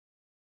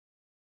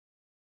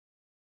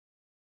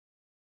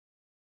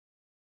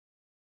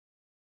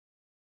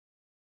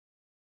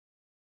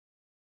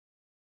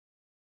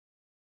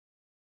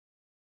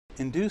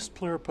Induced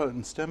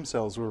pluripotent stem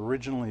cells were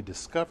originally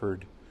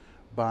discovered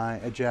by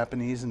a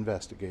Japanese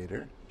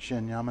investigator,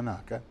 Shin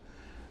Yamanaka,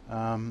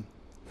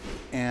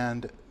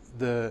 and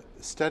the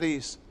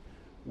studies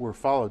were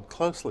followed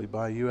closely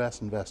by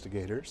U.S.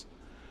 investigators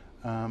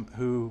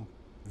who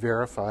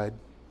verified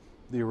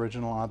the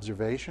original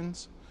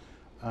observations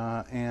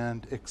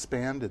and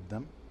expanded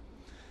them.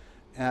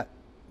 At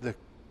the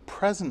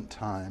present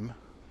time,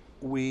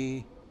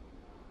 we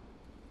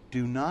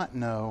do not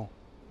know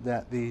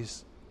that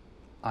these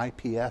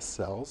IPS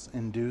cells,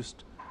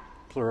 induced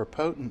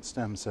pluripotent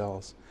stem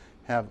cells,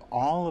 have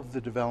all of the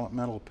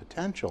developmental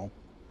potential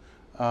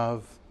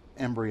of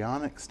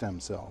embryonic stem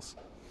cells,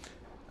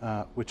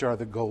 which are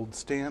the gold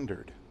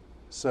standard.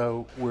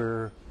 So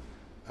we're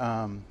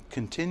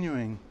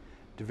continuing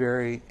to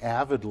very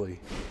avidly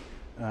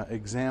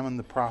examine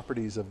the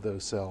properties of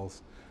those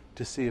cells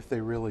to see if they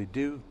really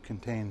do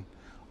contain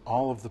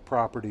all of the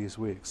properties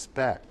we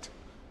expect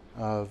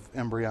of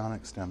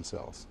embryonic stem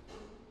cells.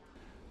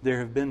 There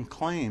have been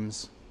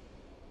claims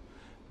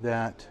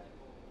that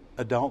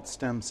adult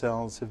stem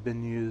cells have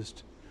been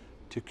used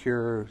to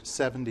cure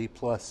 70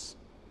 plus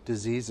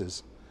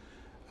diseases.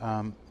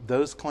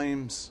 Those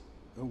claims,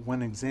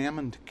 when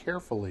examined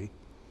carefully,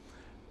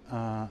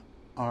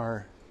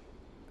 are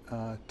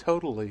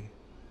totally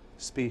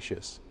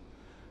specious.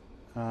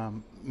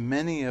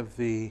 Many of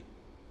the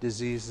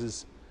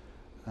diseases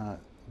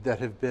that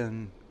have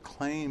been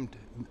claimed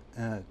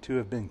to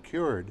have been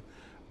cured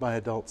by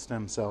adult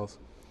stem cells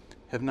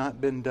have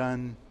not been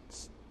done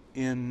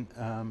in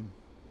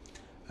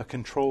a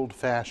controlled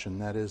fashion.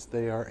 That is,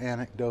 they are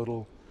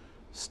anecdotal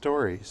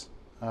stories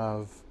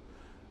of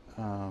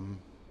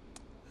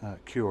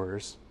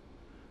cures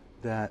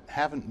that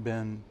haven't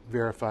been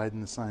verified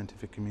in the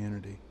scientific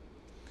community.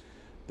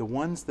 The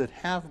ones that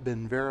have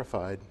been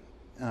verified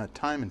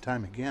time and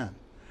time again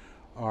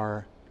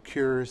are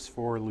cures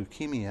for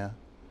leukemia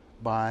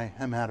by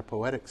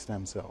hematopoietic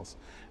stem cells.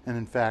 And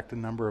in fact, a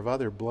number of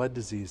other blood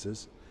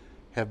diseases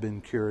have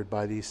been cured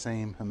by these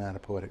same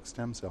hematopoietic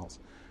stem cells.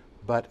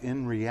 But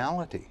in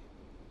reality,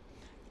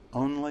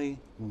 only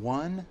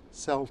one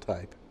cell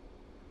type,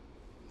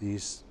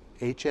 these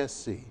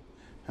HSC,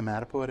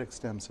 hematopoietic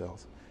stem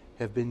cells,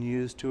 have been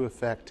used to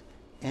effect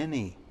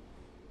any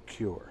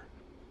cure.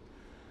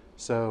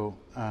 So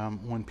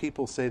when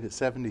people say that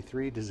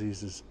 73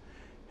 diseases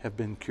have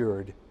been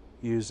cured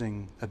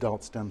using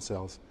adult stem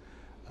cells,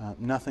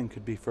 nothing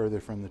could be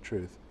further from the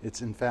truth.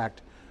 It's in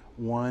fact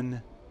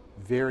one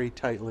very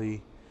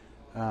tightly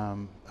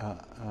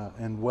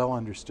and well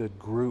understood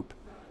group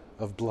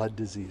of blood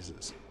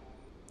diseases.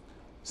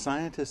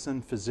 Scientists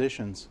and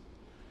physicians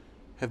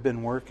have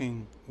been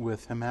working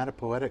with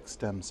hematopoietic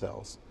stem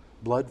cells,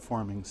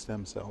 blood-forming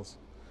stem cells,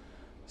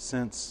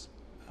 since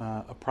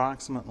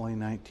approximately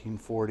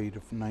 1940 to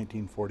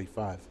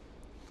 1945.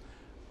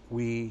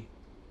 We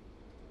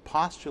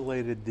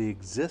postulated the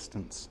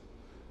existence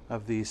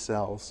of these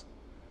cells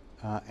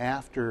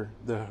after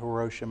the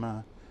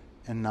Hiroshima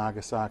and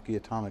Nagasaki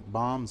atomic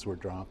bombs were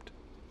dropped,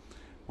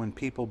 when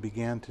people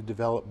began to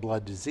develop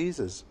blood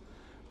diseases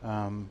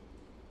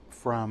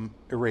from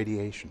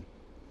irradiation.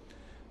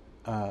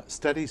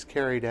 Studies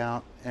carried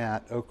out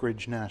at Oak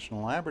Ridge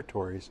National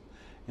Laboratories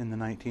in the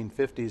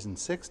 1950s and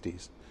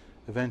 60s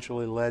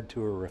eventually led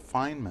to a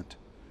refinement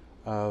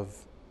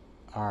of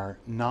our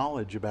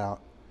knowledge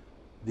about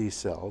these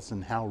cells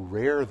and how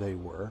rare they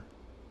were.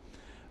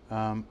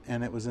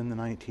 And it was in the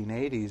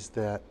 1980s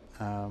that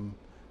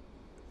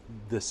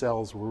the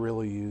cells were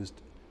really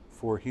used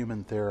for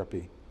human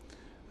therapy.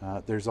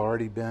 There's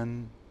already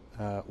been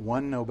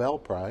one Nobel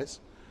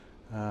Prize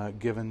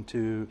given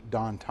to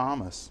Don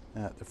Thomas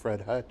at the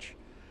Fred Hutch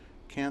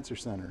Cancer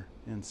Center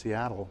in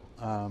Seattle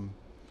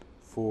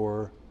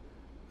for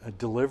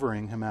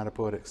delivering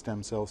hematopoietic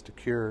stem cells to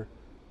cure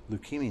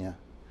leukemia.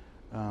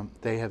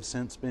 They have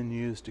since been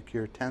used to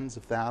cure tens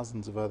of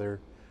thousands of other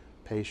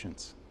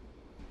patients.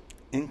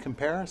 In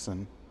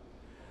comparison,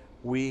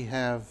 we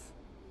have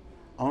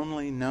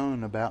only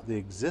known about the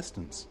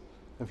existence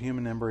of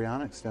human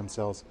embryonic stem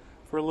cells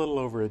for a little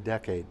over a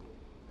decade.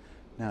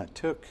 Now, it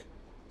took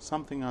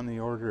something on the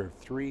order of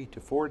 3 to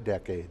 4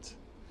 decades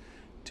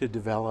to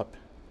develop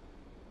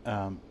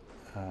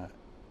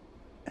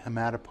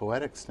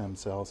hematopoietic stem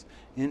cells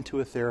into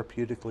a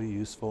therapeutically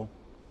useful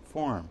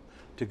form,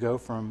 to go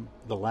from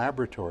the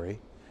laboratory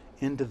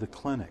into the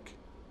clinic.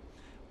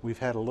 We've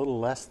had a little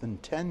less than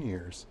 10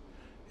 years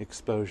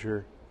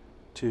exposure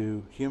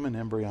to human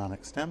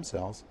embryonic stem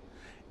cells,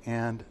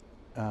 and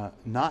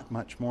not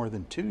much more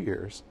than 2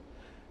 years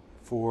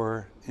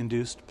for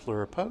induced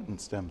pluripotent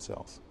stem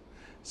cells.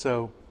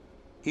 So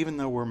even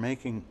though we're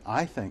making,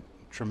 I think,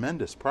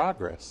 tremendous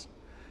progress,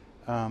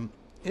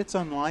 it's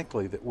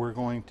unlikely that we're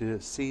going to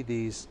see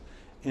these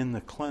in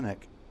the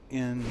clinic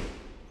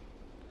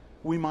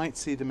we might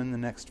see them in the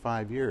next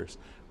 5 years,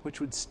 which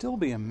would still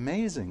be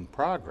amazing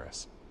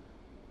progress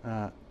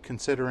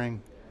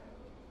considering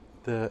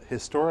the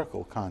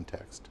historical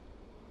context.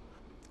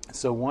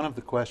 So one of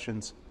the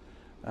questions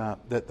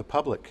that the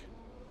public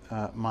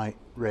might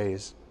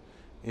raise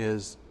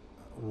is,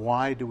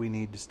 why do we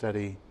need to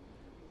study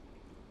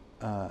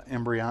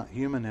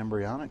human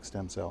embryonic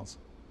stem cells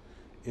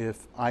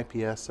if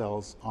iPS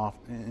cells,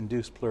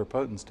 induced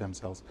pluripotent stem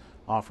cells,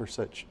 offer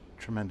such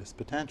tremendous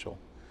potential?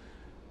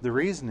 The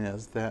reason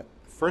is that,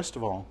 first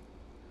of all,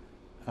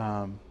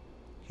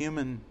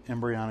 human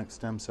embryonic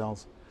stem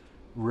cells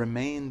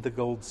remain the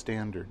gold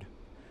standard.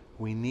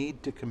 We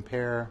need to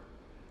compare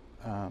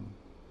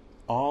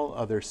all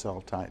other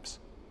cell types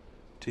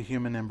to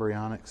human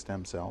embryonic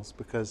stem cells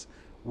because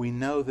we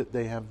know that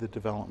they have the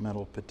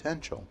developmental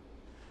potential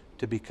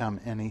to become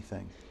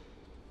anything.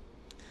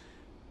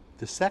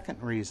 The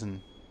second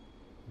reason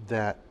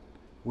that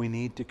we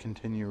need to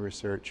continue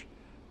research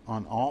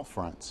on all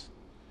fronts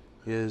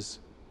is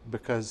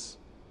because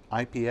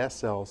iPS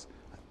cells,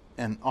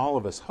 and all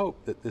of us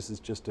hope that this is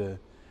just a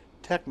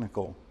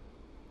technical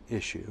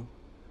issue,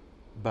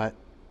 but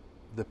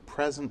the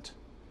present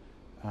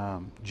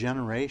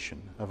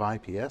generation of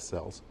iPS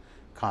cells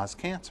cause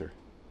cancer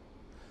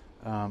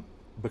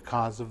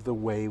because of the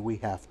way we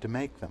have to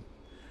make them.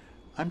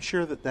 I'm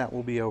sure that that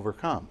will be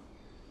overcome,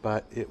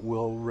 but it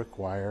will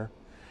require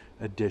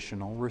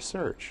additional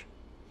research.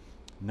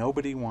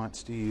 Nobody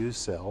wants to use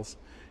cells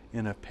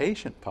in a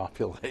patient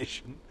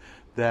population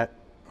that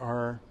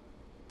are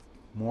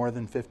more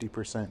than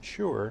 50%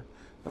 sure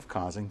of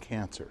causing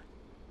cancer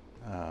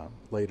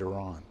later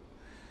on.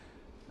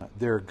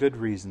 There are good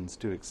reasons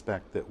to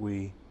expect that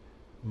we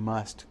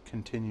must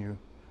continue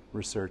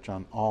research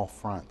on all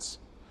fronts,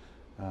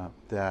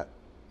 that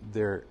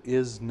there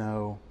is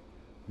no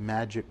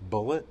magic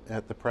bullet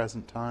at the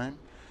present time,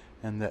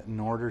 and that in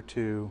order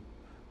to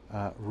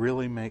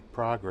really make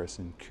progress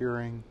in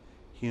curing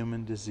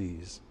human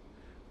disease,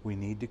 we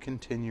need to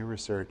continue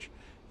research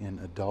in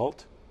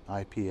adult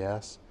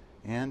iPS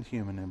and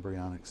human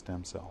embryonic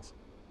stem cells.